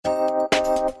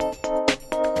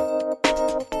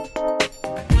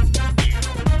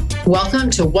Welcome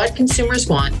to What Consumers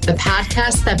Want, the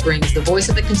podcast that brings the voice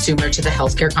of the consumer to the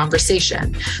healthcare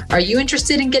conversation. Are you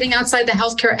interested in getting outside the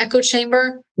healthcare echo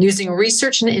chamber? Using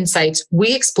research and insights,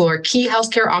 we explore key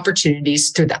healthcare opportunities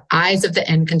through the eyes of the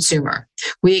end consumer.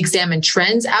 We examine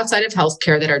trends outside of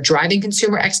healthcare that are driving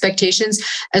consumer expectations,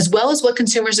 as well as what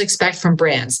consumers expect from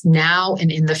brands now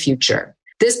and in the future.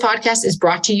 This podcast is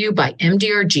brought to you by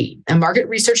MDRG, a market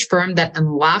research firm that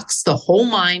unlocks the whole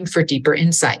mind for deeper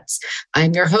insights.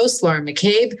 I'm your host, Lauren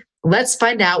McCabe. Let's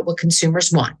find out what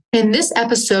consumers want. In this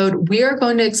episode, we are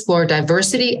going to explore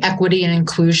diversity, equity, and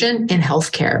inclusion in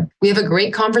healthcare. We have a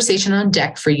great conversation on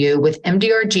deck for you with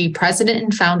MDRG President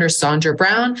and Founder Sandra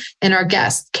Brown and our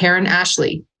guest, Karen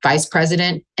Ashley, Vice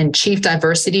President and Chief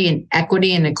Diversity and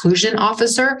Equity and Inclusion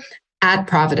Officer at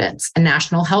Providence, a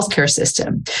national healthcare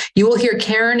system. You will hear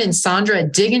Karen and Sandra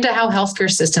dig into how healthcare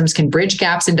systems can bridge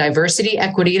gaps in diversity,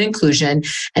 equity, and inclusion,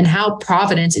 and how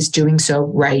Providence is doing so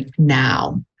right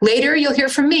now. Later, you'll hear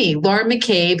from me, Lauren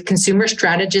McCabe, consumer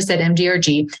strategist at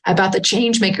MDRG, about the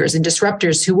change makers and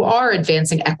disruptors who are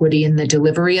advancing equity in the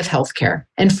delivery of healthcare.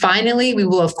 And finally, we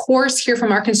will, of course, hear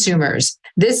from our consumers.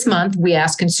 This month, we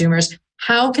ask consumers,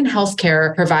 how can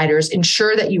healthcare providers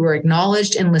ensure that you are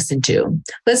acknowledged and listened to?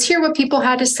 Let's hear what people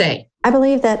had to say. I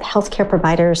believe that healthcare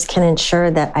providers can ensure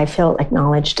that I feel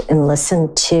acknowledged and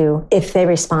listened to if they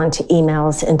respond to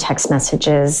emails and text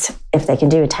messages, if they can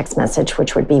do a text message,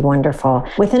 which would be wonderful,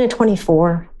 within a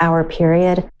 24-hour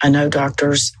period. I know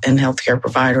doctors and healthcare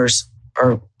providers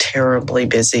are terribly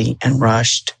busy and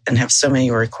rushed and have so many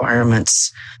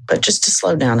requirements, but just to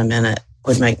slow down a minute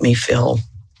would make me feel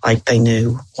like they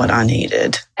knew what I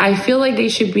needed. I feel like they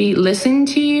should be listening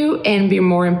to you and be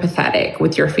more empathetic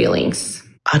with your feelings.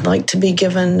 I'd like to be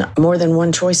given more than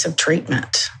one choice of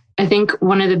treatment. I think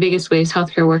one of the biggest ways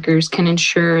healthcare workers can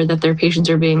ensure that their patients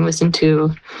are being listened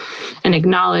to and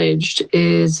acknowledged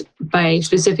is by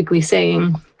specifically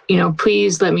saying,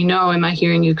 please let me know, am I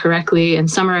hearing you correctly? And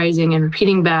summarizing and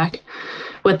repeating back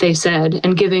what they said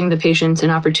and giving the patients an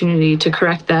opportunity to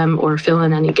correct them or fill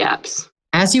in any gaps.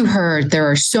 As you heard, there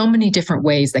are so many different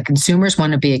ways that consumers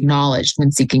want to be acknowledged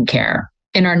when seeking care.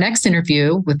 In our next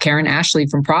interview with Karen Ashley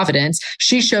from Providence,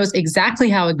 she shows exactly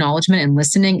how acknowledgement and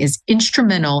listening is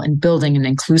instrumental in building an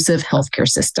inclusive healthcare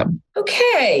system.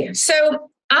 Okay, so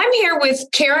I'm here with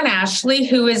Karen Ashley,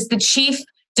 who is the Chief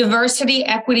Diversity,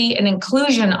 Equity, and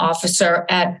Inclusion Officer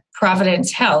at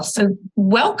Providence Health. So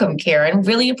welcome, Karen.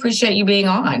 Really appreciate you being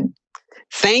on.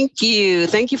 Thank you.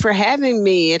 Thank you for having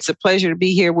me. It's a pleasure to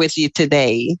be here with you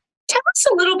today. Tell us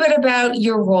a little bit about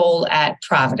your role at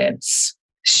Providence.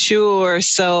 Sure.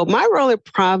 So my role at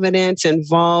Providence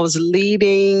involves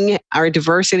leading our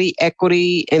diversity,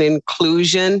 equity, and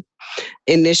inclusion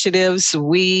initiatives.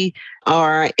 We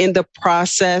are in the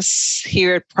process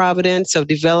here at Providence of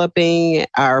developing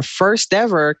our first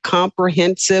ever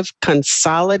comprehensive,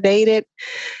 consolidated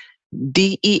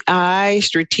DEI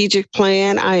strategic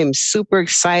plan. I am super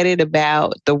excited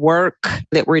about the work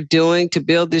that we're doing to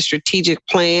build this strategic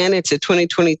plan. It's a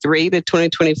 2023 to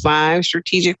 2025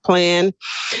 strategic plan.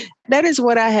 That is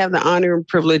what I have the honor and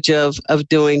privilege of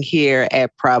doing here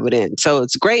at Providence. So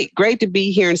it's great to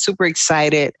be here and super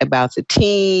excited about the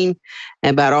team,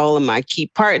 about all of my key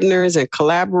partners and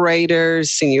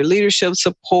collaborators, senior leadership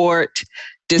support.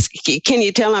 Can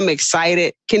you tell I'm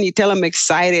excited? Can you tell I'm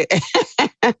excited?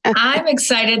 I'm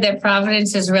excited that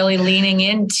Providence is really leaning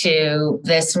into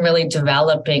this and really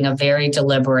developing a very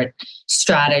deliberate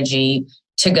strategy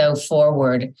to go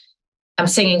forward. I'm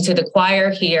singing to the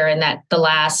choir here, and that the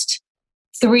last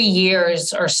 3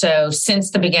 years or so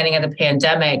since the beginning of the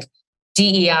pandemic,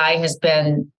 DEI has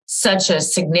been such a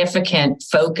significant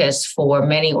focus for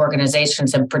many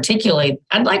organizations, and particularly,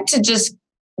 I'd like to just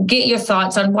get your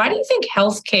thoughts on why do you think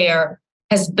healthcare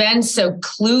has been so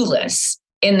clueless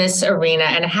in this arena,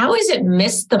 and how has it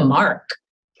missed the mark?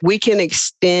 We can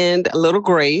extend a little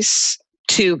grace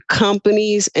to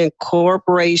companies and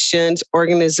corporations,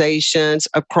 organizations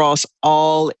across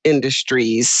all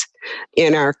industries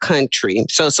in our country.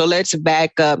 So let's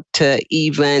back up to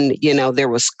even, there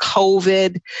was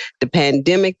COVID, the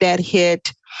pandemic that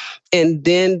hit. And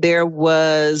then there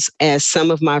was, as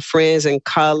some of my friends and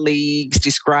colleagues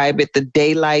describe it, the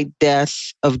daylight death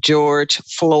of George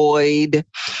Floyd.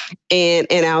 And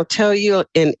I'll tell you,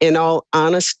 in all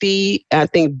honesty, I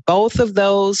think both of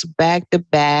those back to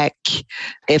back,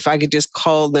 if I could just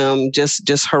call them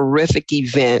just horrific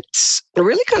events,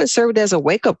 really kind of served as a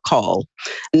wake-up call,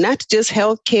 not to just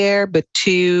healthcare, but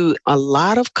to a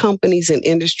lot of companies and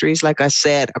industries, like I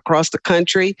said, across the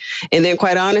country. And then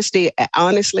quite honestly,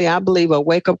 I believe a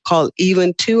wake-up call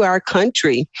even to our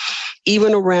country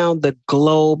even around the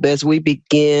globe, as we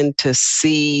begin to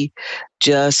see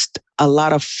just a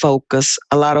lot of focus,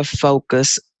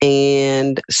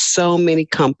 and so many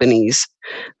companies,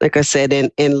 like I said,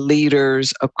 and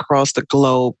leaders across the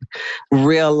globe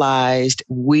realized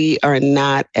we are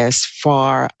not as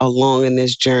far along in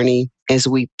this journey as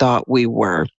we thought we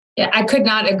were. Yeah, I could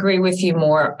not agree with you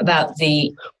more about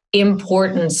the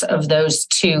importance of those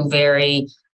two very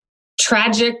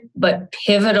tragic but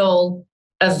pivotal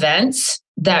events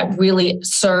that really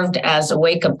served as a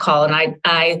wake-up call. And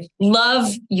I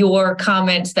love your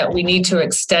comment that we need to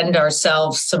extend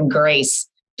ourselves some grace.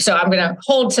 So I'm going to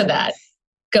hold to that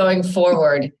going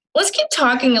forward. Let's keep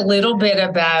talking a little bit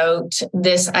about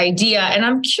this idea. And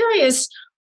I'm curious,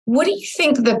 what do you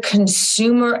think the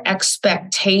consumer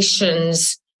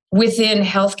expectations within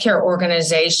healthcare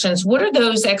organizations, what are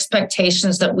those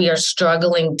expectations that we are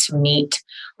struggling to meet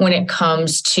when it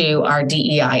comes to our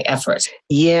DEI efforts?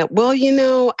 Yeah, well,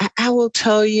 I will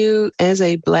tell you, as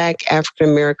a Black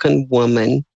African-American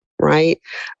woman, right?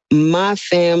 My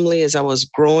family, as I was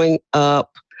growing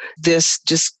up, this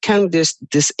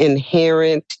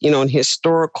inherent,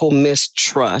 historical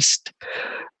mistrust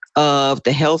of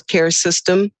the healthcare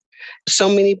system. So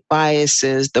many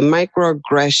biases, the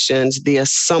microaggressions, the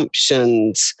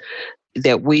assumptions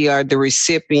that we are the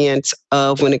recipients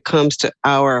of when it comes to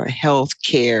our health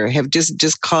care have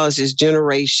just caused this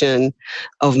generation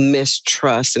of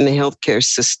mistrust in the healthcare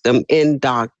system, in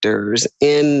doctors,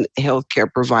 in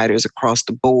healthcare providers across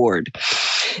the board.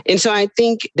 And so I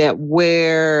think that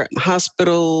where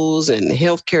hospitals and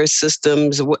healthcare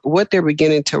systems, what they're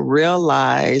beginning to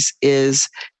realize is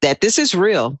that this is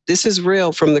real. This is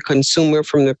real from the consumer,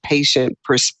 from the patient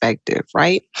perspective,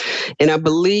 right? And I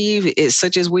believe it's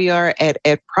such as we are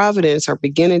at Providence are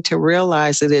beginning to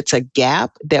realize that it's a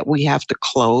gap that we have to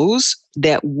close,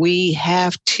 that we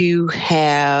have to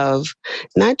have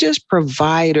not just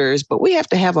providers, but we have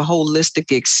to have a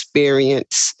holistic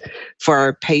experience for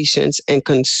our patients and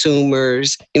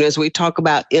consumers. As we talk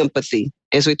about empathy,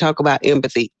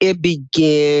 it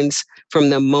begins from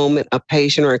the moment a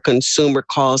patient or a consumer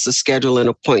calls to schedule an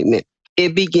appointment.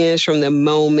 It begins from the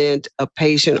moment a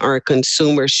patient or a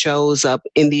consumer shows up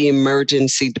in the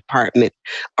emergency department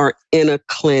or in a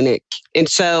clinic. And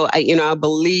so, I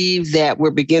believe that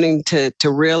we're beginning to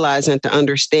realize and to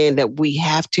understand that we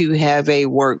have to have a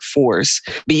workforce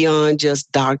beyond just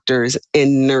doctors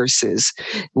and nurses.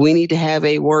 We need to have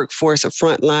a workforce, a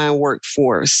frontline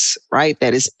workforce, right,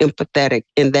 that is empathetic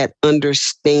and that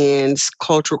understands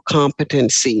cultural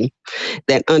competency,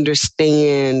 that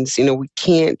understands, we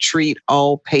can't treat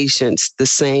all patients the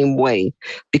same way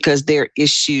because their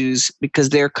issues, because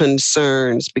their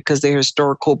concerns, because their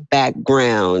historical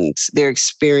backgrounds, their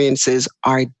experiences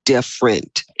are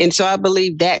different. And so I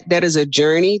believe that is a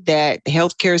journey that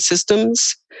healthcare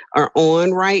systems are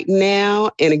on right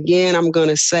now. And again, I'm going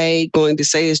to say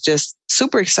it's just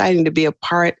super exciting to be a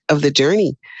part of the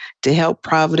journey to help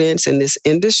Providence and this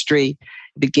industry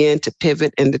begin to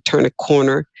pivot and to turn a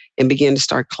corner and begin to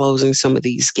start closing some of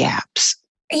these gaps.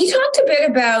 You talked a bit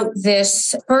about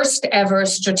this first ever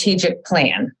strategic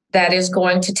plan that is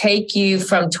going to take you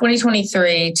from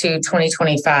 2023 to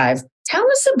 2025.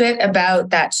 Tell us a bit about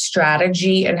that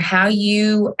strategy and how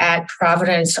you at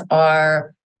Providence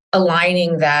are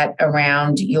aligning that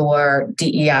around your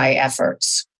DEI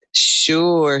efforts.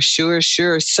 Sure.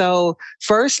 So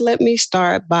first, let me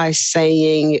start by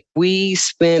saying we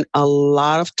spent a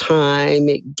lot of time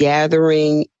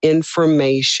gathering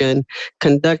information,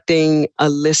 conducting a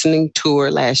listening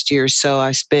tour last year. So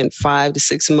I spent 5 to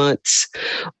 6 months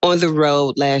on the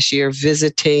road last year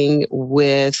visiting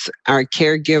with our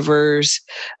caregivers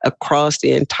across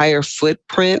the entire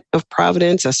footprint of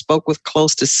Providence. I spoke with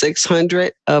close to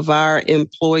 600 of our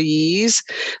employees,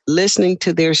 listening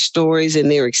to their stories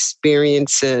and their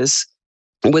experiences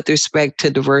with respect to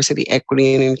diversity,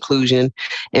 equity, and inclusion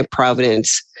in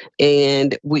Providence.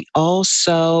 And we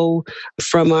also,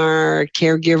 from our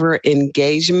caregiver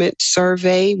engagement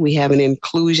survey, we have an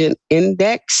inclusion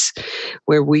index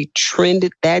where we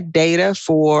trended that data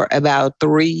for about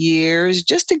 3 years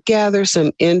just to gather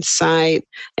some insight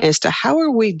as to how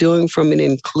are we doing from an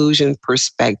inclusion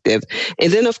perspective.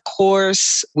 And then, of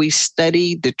course, we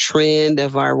studied the trend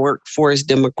of our workforce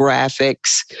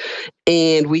demographics,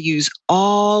 and we use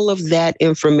all of that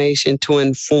information to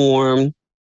inform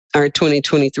our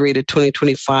 2023 to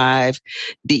 2025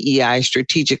 DEI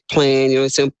strategic plan.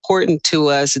 It's important to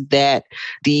us that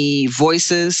the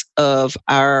voices of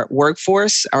our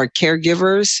workforce, our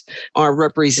caregivers, are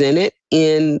represented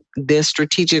in this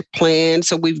strategic plan.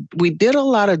 So we did a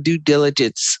lot of due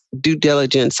diligence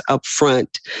up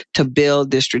front to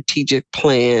build this strategic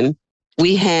plan.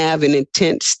 We have an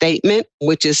intent statement,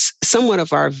 which is somewhat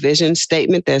of our vision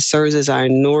statement that serves as our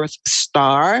North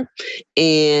Star.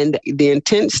 And the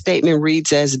intent statement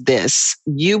reads as this: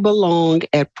 you belong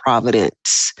at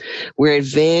Providence. We're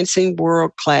advancing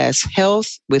world-class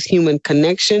health with human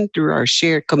connection through our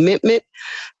shared commitment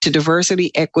to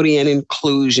diversity, equity, and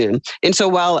inclusion. And so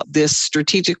while this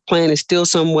strategic plan is still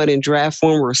somewhat in draft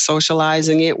form, we're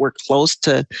socializing it, we're close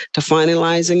to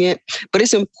finalizing it, but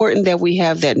it's important that we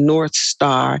have that North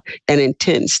Star, an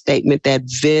intent statement, that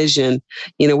vision.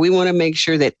 We want to make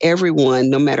sure that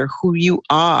everyone, no matter who you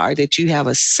are, that you have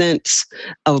a sense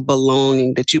of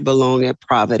belonging, that you belong at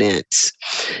Providence.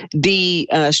 The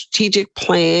strategic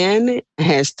plan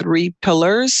has 3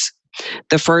 pillars.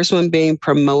 The first one being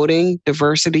promoting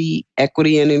diversity,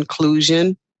 equity, and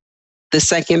inclusion. The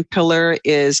second pillar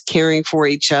is caring for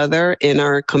each other in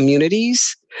our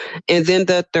communities. And then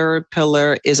the third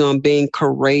pillar is on being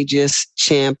courageous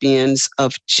champions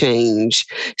of change.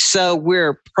 So we're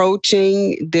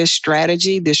approaching this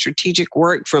strategy, this strategic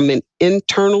work, from an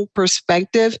internal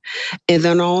perspective, and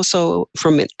then also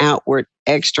from an outward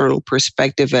external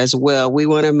perspective as well. We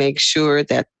want to make sure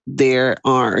that there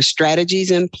are strategies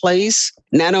in place,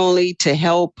 not only to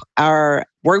help our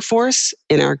workforce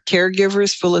and our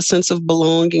caregivers feel a sense of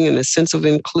belonging and a sense of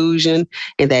inclusion,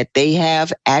 and that they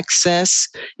have access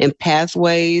and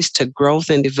pathways to growth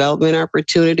and development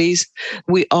opportunities.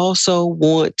 We also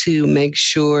want to make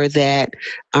sure that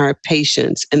our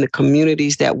patients and the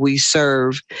communities that we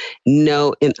serve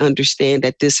know and understand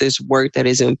that this is work that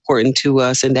is important to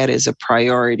us and that is a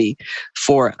priority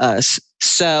for us.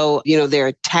 So, there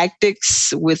are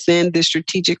tactics within the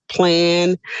strategic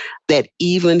plan that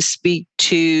even speak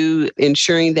to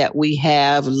ensuring that we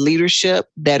have leadership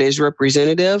that is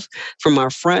representative from our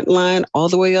front line all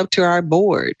the way up to our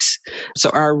boards. So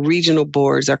our regional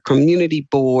boards, our community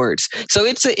boards. So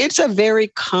it's a very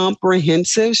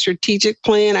comprehensive strategic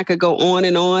plan. I could go on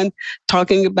and on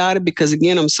talking about it because,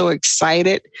 again, I'm so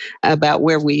excited about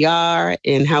where we are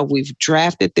and how we've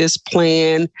drafted this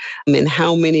plan and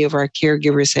how many of our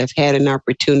caregivers have had an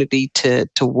opportunity to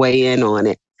weigh in on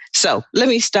it. So let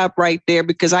me stop right there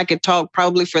because I could talk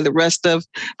probably for the rest of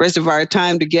our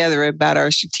time together about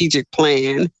our strategic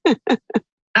plan.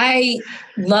 I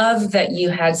love that you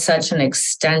had such an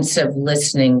extensive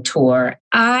listening tour.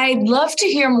 I'd love to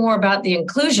hear more about the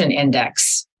Inclusion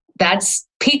Index. That's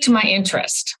piqued my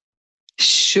interest.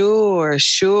 Sure.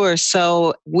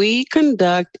 So we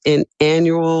conduct an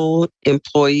annual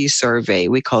employee survey.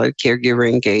 We call it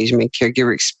Caregiver Engagement,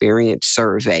 Caregiver Experience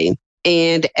Survey.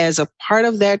 And as a part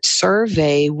of that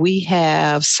survey, we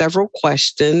have several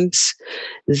questions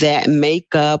that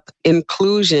make up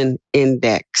Inclusion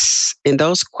Index. And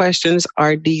those questions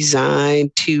are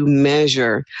designed to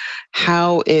measure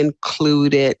how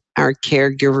included our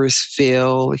caregivers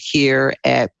feel here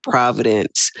at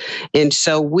Providence. And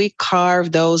so we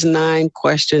carved those 9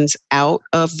 questions out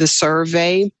of the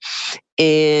survey,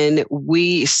 and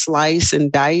we slice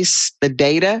and dice the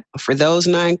data for those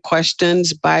 9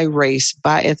 questions by race,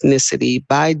 by ethnicity,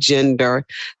 by gender,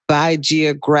 by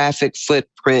geographic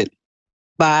footprint,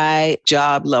 by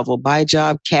job level, by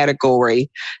job category.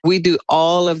 We do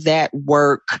all of that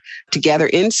work to gather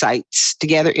insights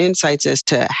as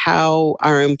to how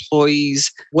our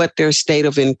employees, what their state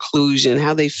of inclusion,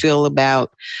 how they feel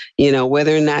about,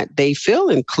 whether or not they feel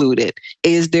included.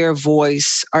 Is their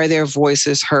voice, are their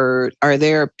voices heard? Are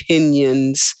their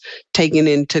opinions taken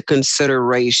into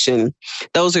consideration?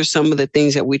 Those are some of the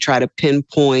things that we try to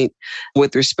pinpoint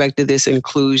with respect to this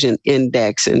Inclusion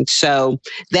Index. And so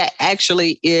that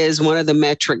actually is one of the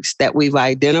metrics that we've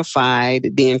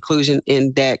identified, the Inclusion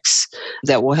Index,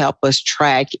 that will help us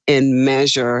track and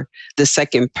measure the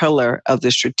second pillar of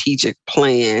the strategic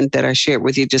plan that I shared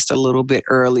with you just a little bit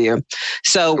earlier.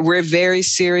 So we're very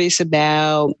serious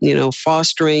about,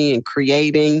 fostering and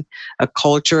creating a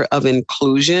culture of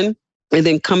inclusion, and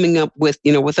then coming up with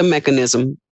a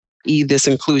mechanism, this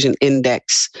Inclusion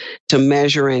Index, to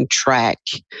measure and track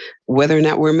whether or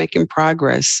not we're making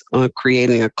progress on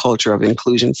creating a culture of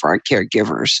inclusion for our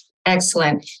caregivers.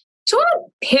 Excellent. So I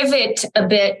want to pivot a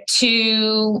bit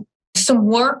to some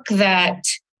work that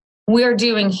we're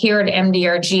doing here at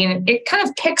MDRG, and it kind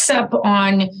of picks up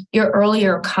on your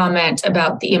earlier comment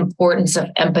about the importance of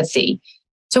empathy.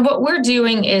 So what we're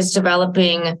doing is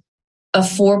developing a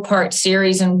 4-part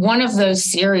series, and one of those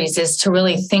series is to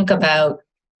really think about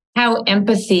how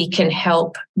empathy can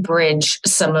help bridge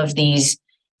some of these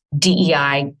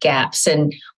DEI gaps.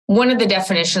 And one of the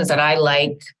definitions that I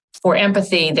like for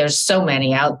empathy, there's so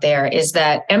many out there, is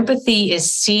that empathy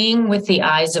is seeing with the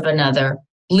eyes of another,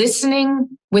 listening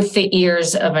with the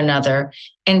ears of another,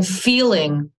 and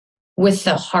feeling with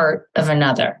the heart of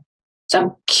another. So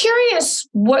I'm curious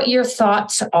what your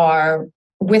thoughts are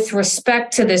with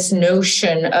respect to this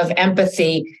notion of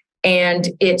empathy and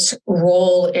its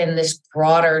role in this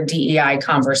broader DEI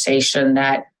conversation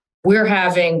that we're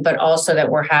having, but also that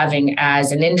we're having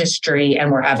as an industry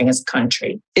and we're having as a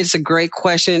country. It's a great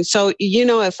question. So,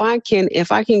 if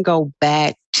I can go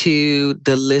back to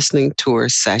the listening tour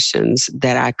sessions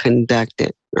that I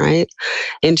conducted, right?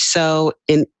 And so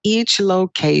in each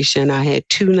location, I had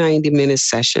 2 90-minute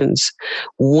sessions,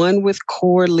 one with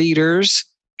core leaders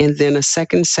and then a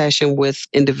second session with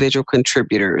individual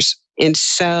contributors. And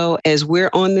so as we're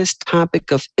on this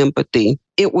topic of empathy,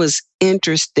 it was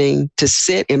interesting to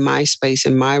sit in my space,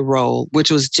 in my role, which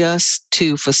was just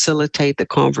to facilitate the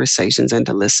conversations and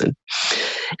to listen.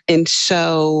 And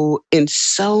so in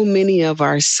so many of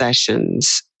our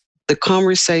sessions, the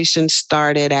conversation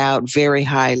started out very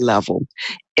high level.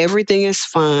 Everything is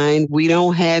fine. We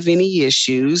don't have any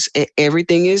issues.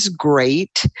 Everything is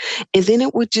great. And then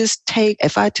it would just take,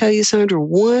 if I tell you, Sandra,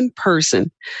 one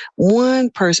person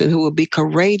who would be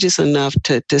courageous enough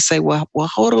to say, well,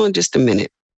 hold on just a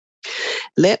minute.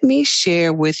 Let me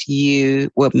share with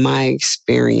you what my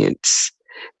experience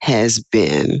has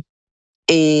been.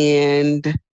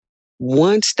 And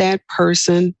once that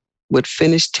person would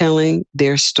finish telling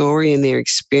their story and their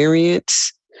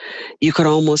experience, you could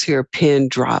almost hear a pin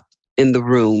drop in the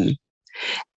room.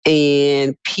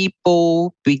 And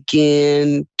people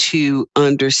begin to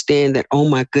understand that, oh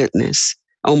my goodness.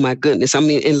 I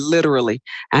mean, and literally,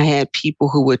 I had people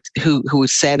who would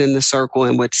sat in the circle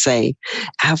and would say,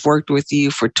 I've worked with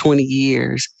you for 20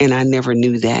 years and I never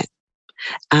knew that.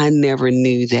 And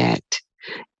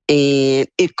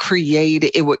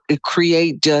it would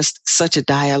create just such a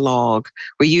dialogue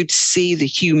where you'd see the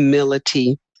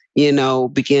humility,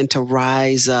 begin to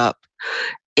rise up,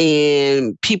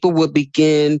 and people would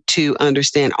begin to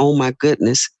understand, oh my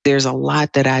goodness, there's a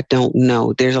lot that I don't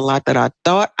know. There's a lot that I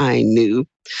thought I knew,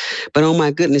 but oh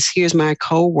my goodness, here's my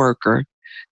coworker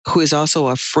who is also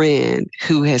a friend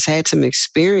who has had some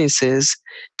experiences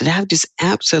that I've just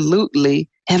absolutely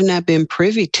have not been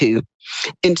privy to.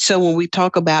 And so when we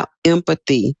talk about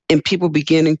empathy and people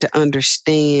beginning to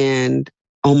understand,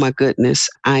 oh my goodness,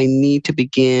 I need to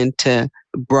begin to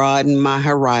broaden my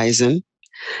horizon.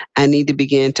 I need to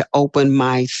begin to open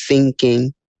my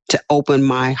thinking, to open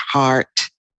my heart,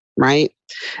 right?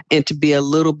 And to be a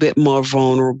little bit more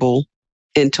vulnerable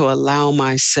and to allow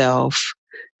myself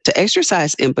to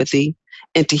exercise empathy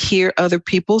and to hear other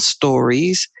people's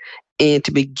stories and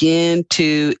to begin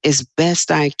to, as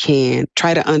best I can,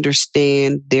 try to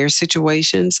understand their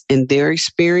situations and their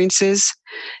experiences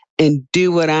and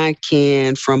do what I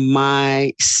can from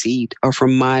my seat or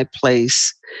from my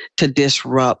place to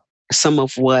disrupt some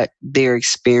of what they're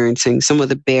experiencing, some of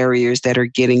the barriers that are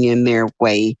getting in their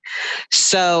way.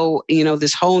 So,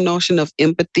 this whole notion of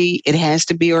empathy, it has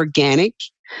to be organic.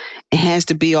 It has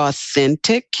to be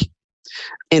authentic.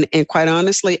 And quite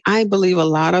honestly, I believe a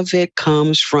lot of it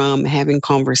comes from having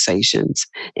conversations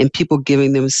and people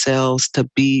giving themselves to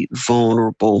be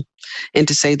vulnerable and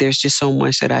to say there's just so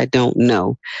much that I don't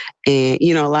know. And,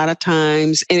 a lot of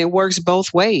times, and it works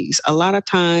both ways. A lot of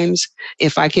times,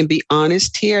 if I can be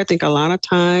honest here, I think a lot of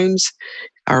times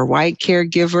our white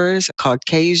caregivers,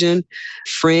 Caucasian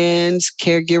friends,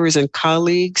 caregivers, and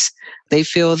colleagues, they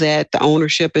feel that the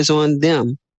ownership is on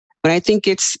them. But I think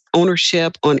it's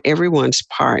ownership on everyone's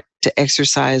part to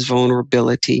exercise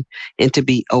vulnerability and to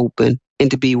be open and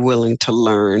to be willing to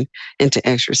learn and to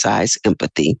exercise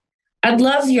empathy. I'd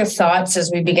love your thoughts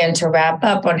as we begin to wrap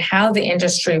up on how the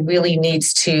industry really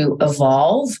needs to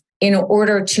evolve in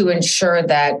order to ensure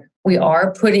that we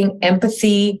are putting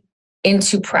empathy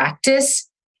into practice,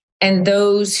 and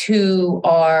those who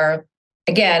are,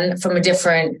 again, from a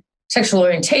different sexual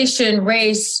orientation,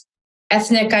 race,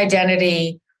 ethnic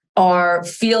identity, are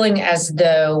feeling as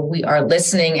though we are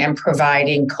listening and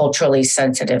providing culturally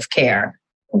sensitive care.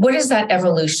 What does that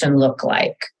evolution look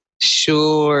like?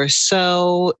 Sure.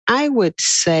 So I would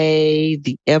say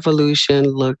the evolution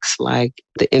looks like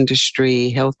the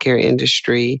industry, healthcare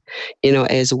industry,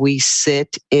 as we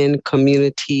sit in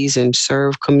communities and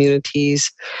serve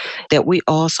communities, that we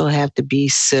also have to be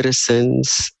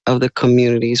citizens of the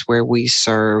communities where we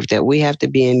serve, that we have to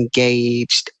be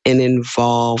engaged and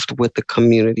involved with the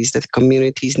communities, that the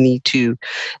communities need to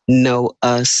know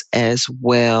us as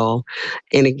well.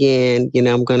 And again,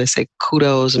 I'm going to say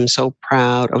kudos. I'm so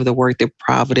proud of the work that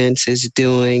Providence is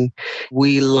doing.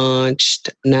 We launched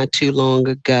not too long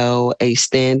ago a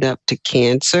Stand Up to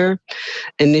Cancer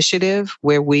initiative,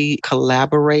 where we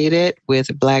collaborated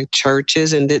with Black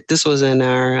churches. And this was in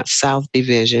our South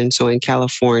Division, so in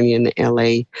California, in the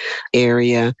LA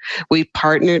area. We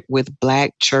partnered with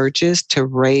Black churches to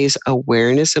raise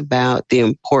awareness about the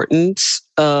importance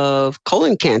of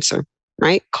colon cancer,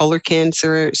 right? Colon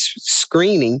cancer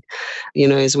screening.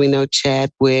 As we know,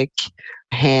 Chadwick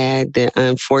had the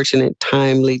unfortunate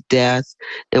timely death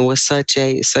and was such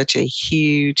a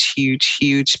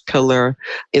huge pillar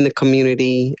in the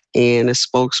community and a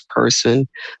spokesperson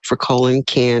for colon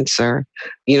cancer.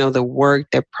 The work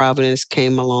that Providence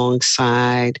came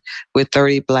alongside with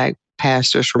 30 Black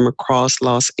pastors from across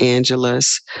Los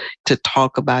Angeles to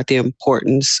talk about the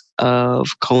importance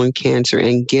of colon cancer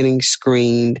and getting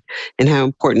screened and how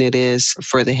important it is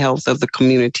for the health of the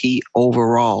community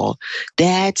overall.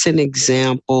 That's an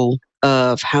example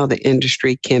of how the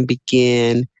industry can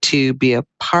begin to be a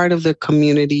part of the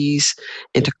communities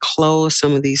and to close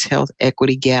some of these health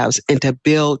equity gaps and to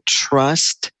build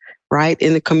trust, right,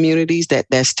 in the communities,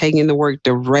 that's taking the work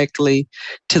directly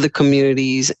to the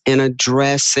communities and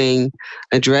addressing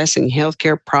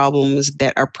healthcare problems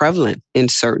that are prevalent in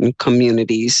certain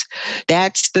communities.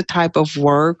 That's the type of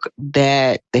work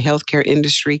that the healthcare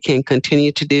industry can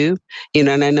continue to do. And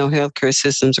I know healthcare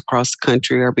systems across the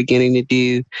country are beginning to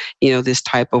do, this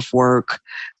type of work.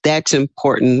 That's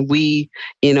important. We,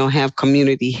 have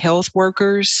community health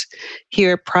workers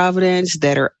here at Providence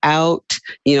that are out,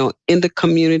 in the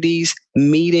communities,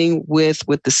 meeting with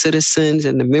the citizens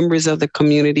and the members of the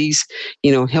communities,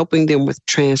 helping them with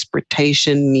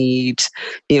transportation needs,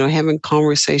 having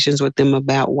conversations with them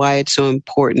about why it's so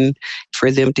important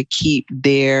for them to keep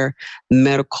their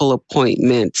medical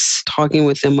appointments, talking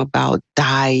with them about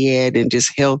diet and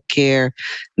just healthcare,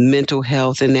 mental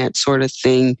health, and that sort of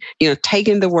thing,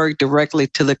 taking the work directly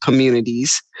to the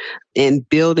communities and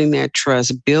building that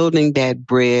trust, building that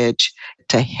bridge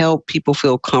to help people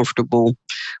feel comfortable.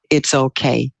 It's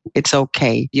okay. It's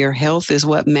okay. Your health is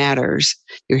what matters.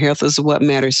 Your health is what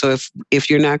matters. So if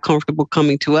you're not comfortable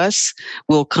coming to us,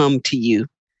 we'll come to you.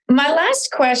 My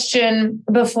last question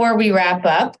before we wrap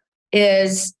up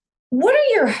is, what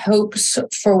are your hopes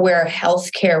for where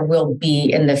healthcare will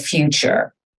be in the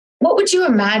future? What would you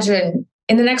imagine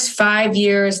in the next 5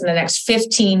 years, in the next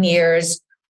 15 years,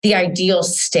 the ideal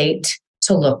state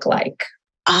to look like?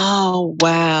 Oh,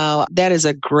 wow. That is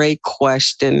a great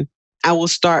question. I will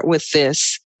start with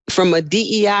this. From a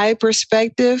DEI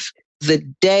perspective, the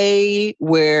day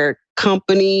where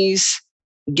companies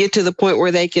get to the point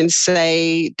where they can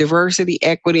say diversity,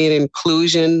 equity, and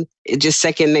inclusion, it's just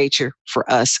second nature for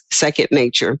us, second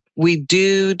nature. We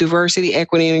do diversity,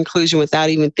 equity, and inclusion without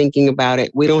even thinking about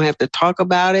it. We don't have to talk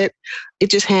about it.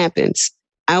 It just happens.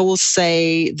 I will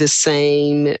say the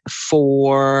same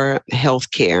for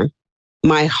healthcare.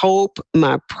 My hope,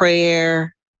 my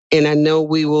prayer, and I know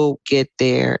we will get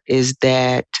there, is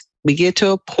that we get to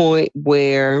a point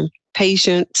where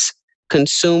patients,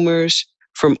 consumers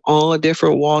from all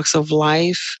different walks of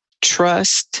life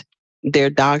trust their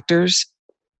doctors,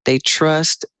 they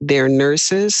trust their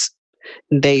nurses,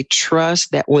 they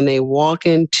trust that when they walk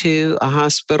into a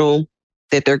hospital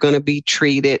that they're going to be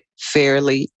treated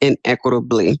fairly and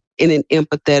equitably in an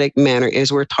empathetic manner,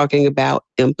 as we're talking about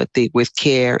empathy with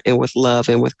care and with love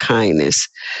and with kindness.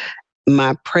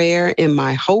 My prayer and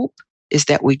my hope is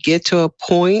that we get to a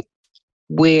point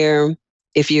where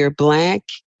if you're Black,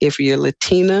 if you're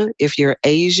Latina, if you're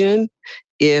Asian,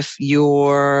 if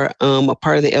you're a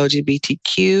part of the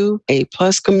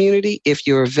LGBTQA+ community, if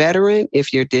you're a veteran,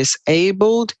 if you're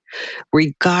disabled,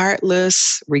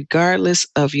 regardless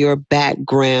of your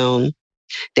background,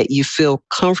 that you feel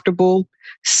comfortable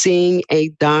seeing a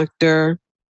doctor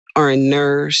or a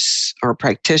nurse or a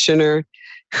practitioner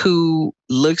who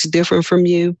looks different from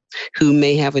you, who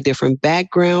may have a different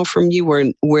background from you,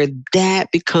 where that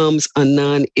becomes a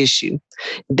non-issue.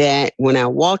 That when I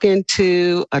walk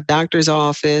into a doctor's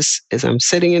office, as I'm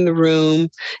sitting in the room,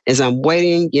 as I'm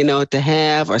waiting, to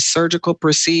have a surgical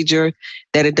procedure,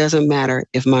 that it doesn't matter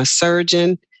if my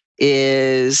surgeon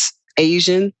is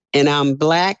Asian and I'm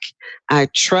Black, I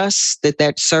trust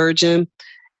that surgeon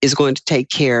is going to take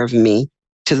care of me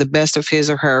to the best of his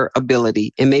or her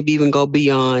ability, and maybe even go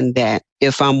beyond that.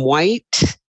 If I'm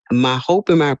white, my hope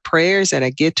and my prayer is that I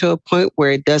get to a point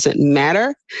where it doesn't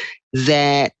matter,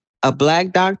 that a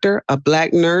Black doctor, a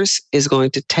Black nurse is going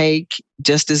to take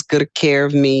just as good a care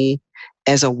of me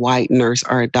as a white nurse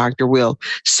or a doctor will.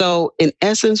 So in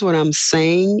essence, what I'm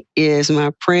saying is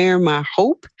my prayer, my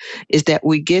hope is that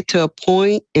we get to a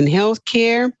point in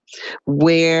healthcare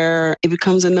where it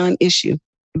becomes a non-issue.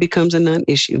 It becomes a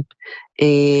non-issue,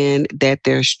 and that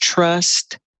there's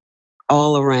trust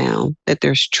all around, that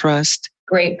there's trust.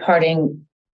 Great parting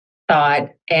thought.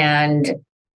 And,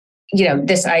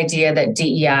 this idea that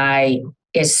DEI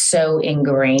is so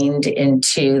ingrained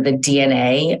into the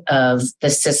DNA of the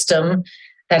system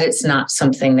that it's not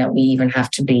something that we even have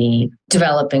to be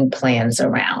developing plans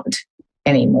around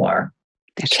anymore.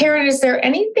 Karen, is there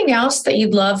anything else that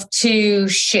you'd love to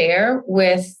share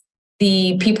with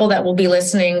the people that will be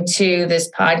listening to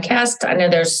this podcast? I know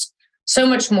there's so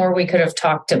much more we could have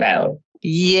talked about.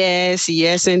 Yes,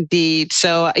 indeed.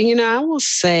 So, I will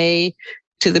say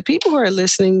to the people who are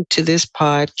listening to this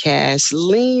podcast,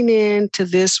 lean into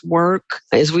this work.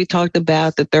 As we talked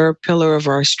about, the third pillar of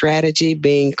our strategy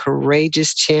being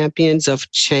courageous champions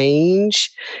of change.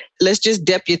 Let's just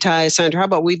deputize, Sandra. How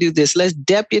about we do this? Let's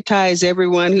deputize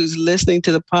everyone who's listening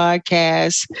to the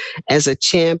podcast as a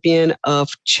champion of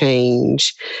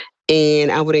change.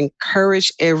 And I would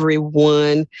encourage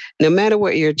everyone, no matter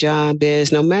what your job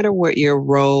is, no matter what your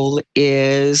role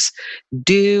is,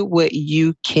 do what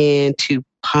you can to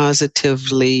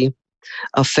positively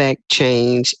affect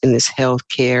change in this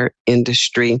healthcare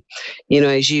industry.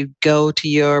 As you go to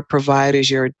your providers,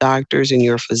 your doctors, and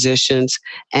your physicians,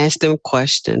 ask them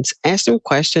questions. Ask them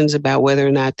questions about whether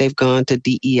or not they've gone to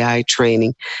DEI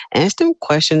training. Ask them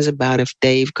questions about if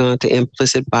they've gone to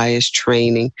implicit bias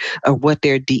training or what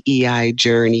their DEI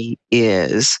journey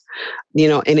is.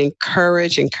 And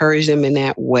encourage them in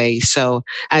that way. So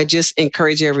I just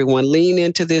encourage everyone, lean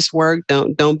into this work.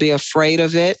 Don't be afraid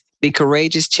of it. Be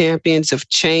courageous champions of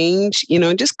change,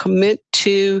 and just commit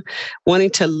to wanting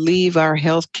to leave our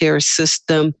healthcare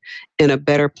system in a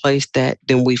better place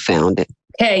than we found it.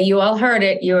 Okay, you all heard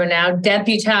it. You are now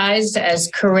deputized as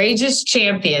courageous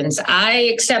champions. I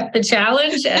accept the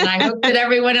challenge, and I hope that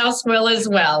everyone else will as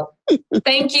well.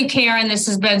 Thank you, Karen. This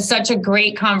has been such a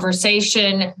great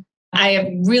conversation. I have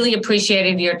really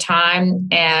appreciated your time,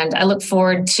 and I look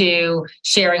forward to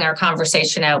sharing our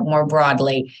conversation out more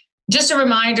broadly. Just a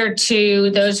reminder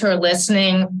to those who are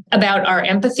listening about our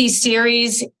empathy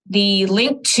series. The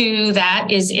link to that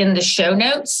is in the show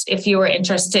notes if you are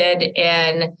interested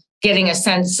in getting a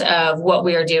sense of what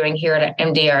we are doing here at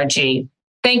MDRG.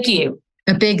 Thank you.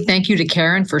 A big thank you to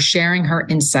Karen for sharing her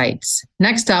insights.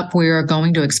 Next up, we are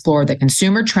going to explore the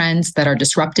consumer trends that are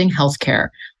disrupting healthcare.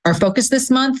 Our focus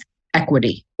this month,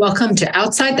 equity. Welcome to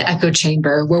Outside the Echo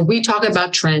Chamber, where we talk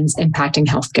about trends impacting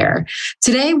healthcare.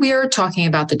 Today, we are talking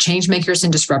about the change makers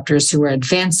and disruptors who are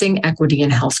advancing equity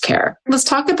in healthcare. Let's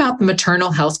talk about the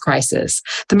maternal health crisis.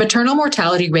 The maternal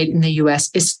mortality rate in the U.S.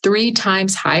 is 3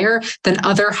 times higher than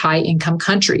other high-income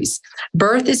countries.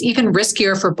 Birth is even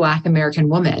riskier for Black American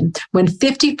women, when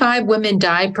 55 women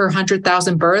die per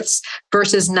 100,000 births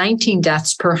versus 19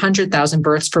 deaths per 100,000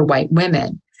 births for white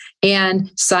women. And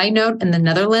side note, in the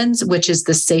Netherlands, which is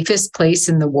the safest place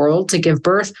in the world to give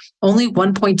birth, only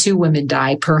 1.2 women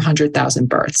die per 100,000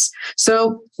 births.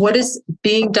 So what is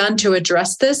being done to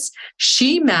address this?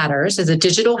 She Matters is a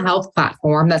digital health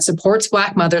platform that supports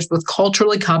Black mothers with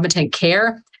culturally competent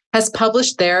care, has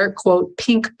published their, quote,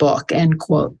 pink book, end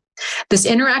quote. This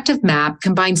interactive map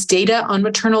combines data on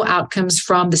maternal outcomes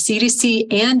from the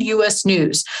CDC and U.S.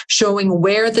 News, showing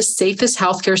where the safest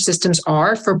healthcare systems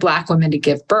are for Black women to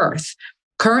give birth.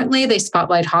 Currently, they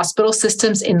spotlight hospital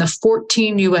systems in the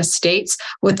 14 U.S. states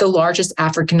with the largest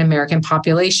African American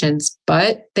populations,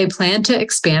 but they plan to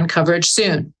expand coverage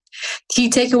soon. Key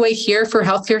takeaway here for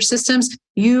healthcare systems,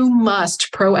 you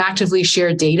must proactively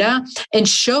share data and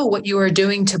show what you are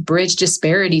doing to bridge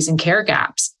disparities and care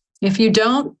gaps. If you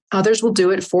don't, others will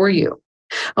do it for you.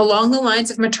 Along the lines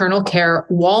of maternal care,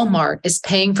 Walmart is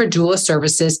paying for doula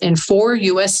services in 4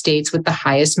 U.S. states with the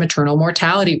highest maternal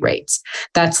mortality rates.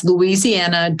 That's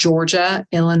Louisiana, Georgia,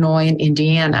 Illinois, and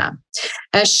Indiana.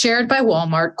 As shared by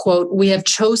Walmart, quote, we have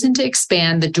chosen to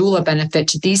expand the doula benefit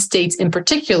to these states in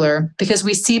particular because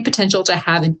we see potential to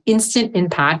have an instant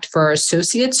impact for our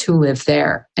associates who live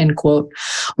there, end quote.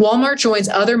 Walmart joins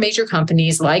other major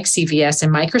companies like CVS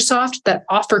and Microsoft that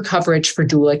offer coverage for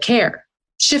doula care.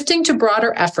 Shifting to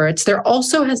broader efforts, there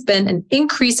also has been an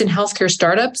increase in healthcare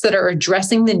startups that are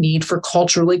addressing the need for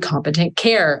culturally competent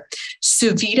care.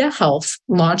 Suvita Health,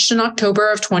 launched in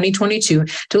October of 2022,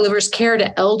 delivers care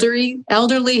to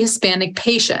elderly Hispanic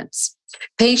patients.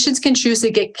 Patients can choose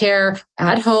to get care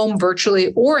at home,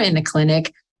 virtually, or in a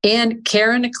clinic. And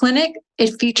care in a clinic,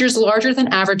 it features larger than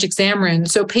average exam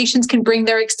rooms, so patients can bring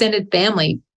their extended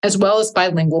family, as well as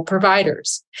bilingual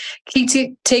providers.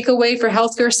 Key takeaway for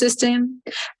healthcare system,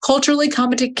 culturally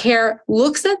competent care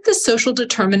looks at the social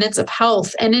determinants of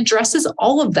health and addresses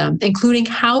all of them, including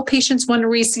how patients want to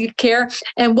receive care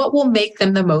and what will make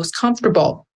them the most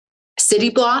comfortable.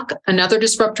 CityBlock, another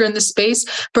disruptor in the space,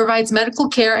 provides medical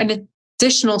care and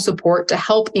additional support to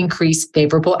help increase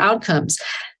favorable outcomes.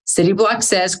 CityBlock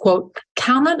says, quote,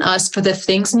 count on us for the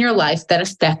things in your life that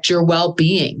affect your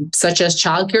well-being, such as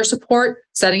childcare support,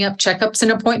 setting up checkups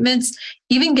and appointments,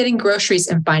 even getting groceries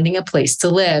and finding a place to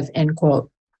live, end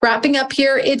quote. Wrapping up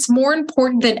here, it's more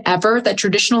important than ever that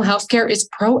traditional healthcare is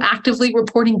proactively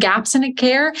reporting gaps in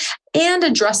care and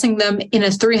addressing them in a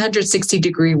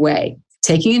 360-degree way,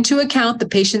 taking into account the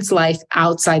patient's life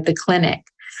outside the clinic.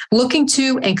 Looking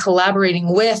to and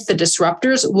collaborating with the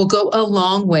disruptors will go a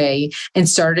long way in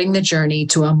starting the journey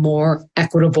to a more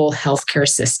equitable healthcare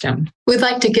system. We'd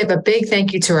like to give a big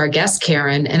thank you to our guest,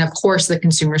 Karen, and of course, the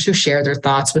consumers who share their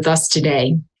thoughts with us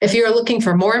today. If you are looking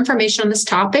for more information on this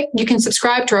topic, you can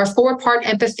subscribe to our 4-part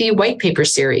empathy white paper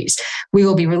series. We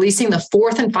will be releasing the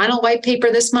 4th and final white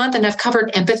paper this month and have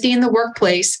covered empathy in the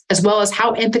workplace, as well as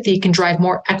how empathy can drive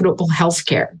more equitable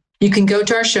healthcare. You can go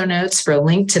to our show notes for a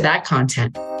link to that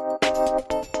content.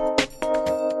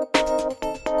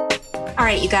 All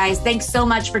right, you guys, thanks so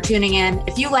much for tuning in.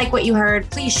 If you like what you heard,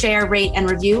 please share, rate, and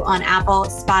review on Apple,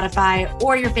 Spotify,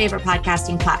 or your favorite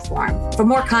podcasting platform. For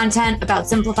more content about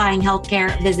simplifying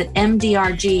healthcare, visit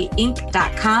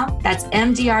mdrginc.com. That's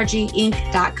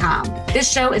mdrginc.com.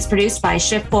 This show is produced by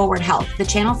Shift Forward Health, the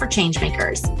channel for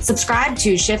changemakers. Subscribe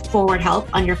to Shift Forward Health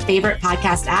on your favorite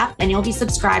podcast app, and you'll be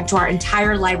subscribed to our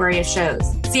entire library of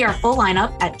shows. See our full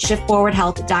lineup at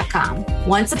shiftforwardhealth.com.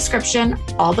 One subscription,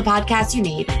 all the podcasts you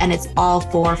need, and it's all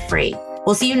for free.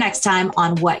 We'll see you next time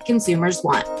on What Consumers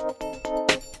Want.